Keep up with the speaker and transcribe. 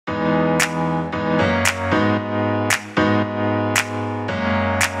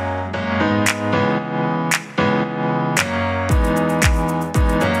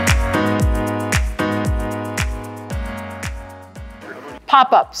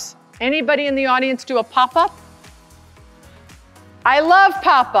Pop-ups. Anybody in the audience do a pop-up? I love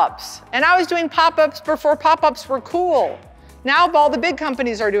pop-ups. And I was doing pop-ups before pop-ups were cool. Now all the big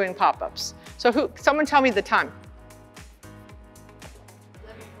companies are doing pop-ups. So someone tell me the time.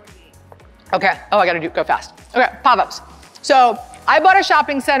 11:48. Okay, oh, I gotta go fast. Okay, pop-ups. So I bought a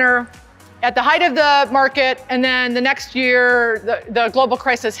shopping center at the height of the market, and then the next year, the global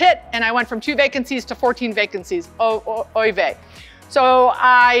crisis hit, and I went from 2 vacancies to 14 vacancies, oy vey. So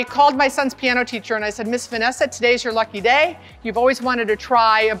I called my son's piano teacher and I said, Miss Vanessa, today's your lucky day. You've always wanted to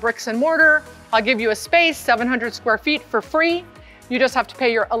try a bricks and mortar. I'll give you a space, 700 square feet for free. You just have to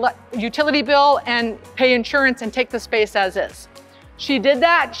pay your utility bill and pay insurance and take the space as is. She did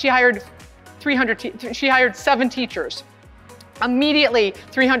that. She hired 7 teachers. Immediately,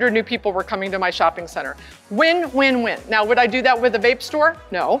 300 new people were coming to my shopping center. Win, win, win. Now, would I do that with a vape store?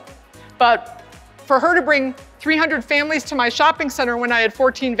 No. But for her to bring 300 families to my shopping center when I had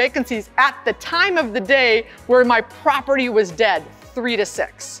 14 vacancies at the time of the day where my property was dead, 3 to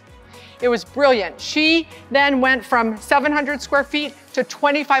 6. It was brilliant. She then went from 700 square feet to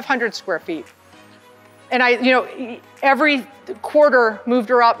 2,500 square feet. And every quarter moved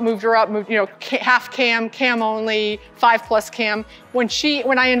her up, half cam only, 5+ cam.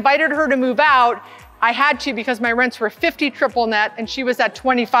 When I invited her to move out, I had to because my rents were 50 triple net and she was at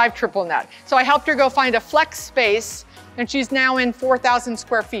 25 triple net. So I helped her go find a flex space and she's now in 4,000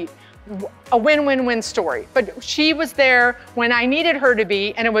 square feet. A win-win-win story. But she was there when I needed her to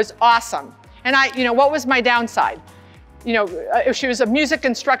be and it was awesome. And what was my downside? She was a music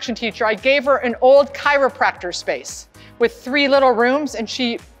instruction teacher. I gave her an old chiropractor space with 3 little rooms and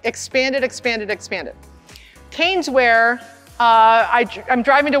she expanded. Canesware, I'm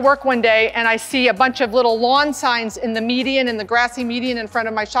driving to work one day and I see a bunch of little lawn signs in the median, in the grassy median in front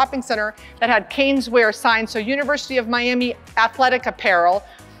of my shopping center that had Canesware signs, so University of Miami athletic apparel,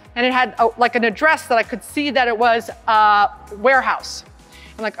 and it had like an address that I could see that it was a warehouse.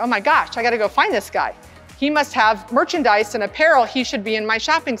 I'm like, oh my gosh, I gotta go find this guy. He must have merchandise and apparel. He should be in my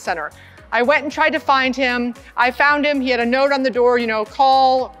shopping center. I went and tried to find him. I found him. He had a note on the door,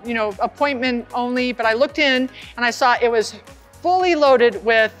 call, appointment only. But I looked in and I saw it was fully loaded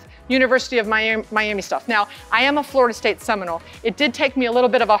with University of Miami stuff. Now, I am a Florida State Seminole. It did take me a little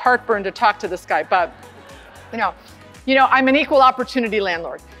bit of a heartburn to talk to this guy, but I'm an equal opportunity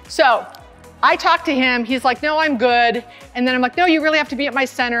landlord. So I talked to him, he's like, no, I'm good. And then I'm like, no, you really have to be at my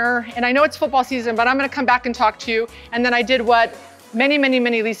center. And I know it's football season, but I'm gonna come back and talk to you. And then I did what many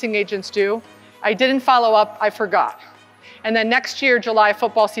leasing agents do. I didn't follow up, I forgot. And then next year, July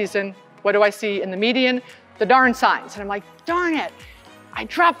football season, what do I see in the median? The darn signs. And I'm like, darn it, I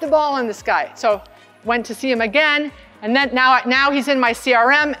dropped the ball on this guy. So went to see him again. And then now he's in my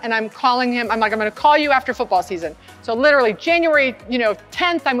CRM and I'm calling him. I'm like, I'm gonna call you after football season. So literally January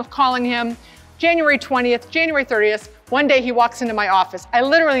 10th, I'm calling him. January 20th, January 30th, one day he walks into my office. I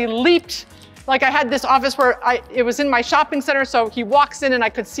literally leaped, like I had this office where it was in my shopping center. So he walks in and I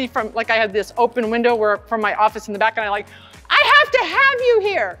could see I had this open window from my office in the back and I have to have you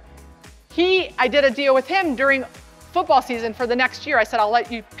here. I did a deal with him during football season for the next year. I said, I'll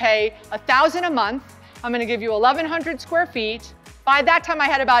let you pay $1,000 a month. I'm gonna give you 1,100 square feet. By that time I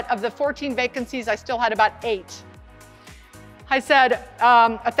had of the 14 vacancies, I still had about 8. I said,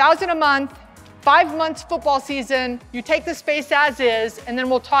 $1,000 a month, 5 months football season, you take the space as is, and then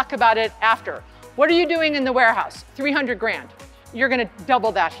we'll talk about it after. What are you doing in the warehouse? 300 grand. You're gonna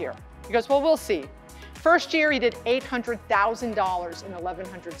double that here. He goes, well, we'll see. First year, he did $800,000 in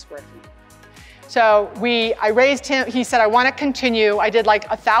 1,100 square feet. So I raised him, he said, I wanna continue. I did like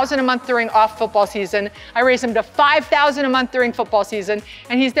 $1,000 a month during off football season. I raised him to $5,000 a month during football season,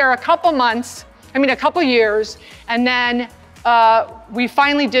 and he's there a couple years, and then we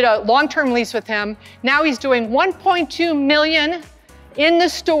finally did a long-term lease with him. Now he's doing 1.2 million in the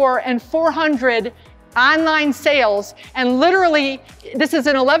store and 400 online sales. And literally, this is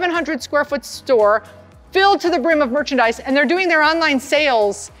an 1,100 square foot store filled to the brim of merchandise. And they're doing their online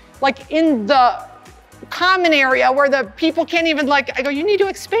sales like in the common area where the people can't even I go, you need to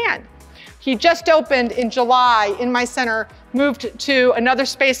expand. He just opened in July in my center, moved to another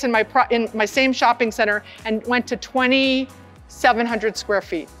space in my same shopping center and went to 2,700 square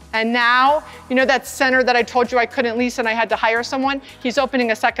feet. And now, that center that I told you I couldn't lease and I had to hire someone, he's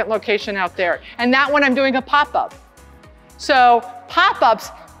opening a second location out there. And that one I'm doing a pop-up. So pop-ups,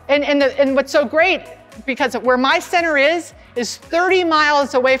 and what's so great, because where my center is 30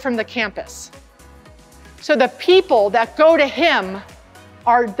 miles away from the campus. So the people that go to him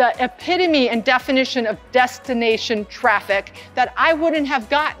are the epitome and definition of destination traffic that I wouldn't have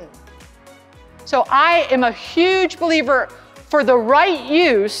gotten. So I am a huge believer for the right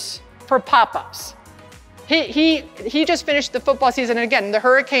use for pop-ups. He just finished the football season, and again, the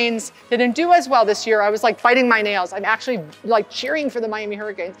Hurricanes didn't do as well this year. I was like biting my nails. I'm actually like cheering for the Miami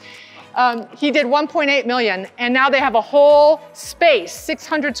Hurricanes. He did 1.8 million, and now they have a whole space,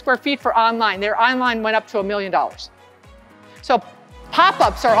 600 square feet for online. Their online went up to $1 million. So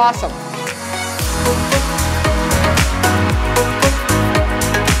pop-ups are awesome.